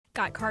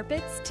Got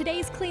carpets?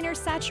 Today's cleaners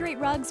saturate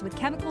rugs with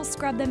chemicals,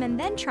 scrub them, and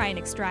then try and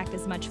extract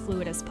as much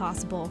fluid as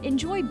possible.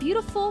 Enjoy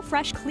beautiful,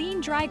 fresh,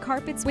 clean, dry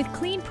carpets with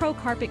Cleanpro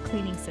carpet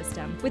cleaning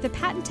system. With a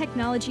patent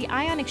technology,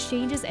 ion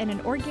exchanges, and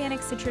an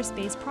organic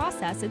citrus-based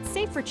process, it's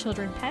safe for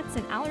children, pets,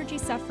 and allergy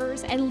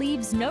sufferers and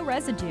leaves no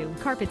residue.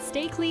 Carpets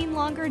stay clean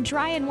longer,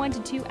 dry in 1 to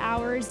 2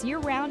 hours,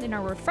 year-round, and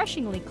are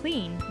refreshingly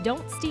clean.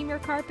 Don't steam your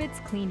carpets,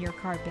 clean your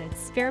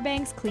carpets.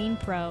 Fairbanks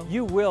Cleanpro.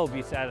 You will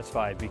be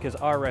satisfied because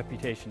our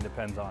reputation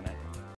depends on it.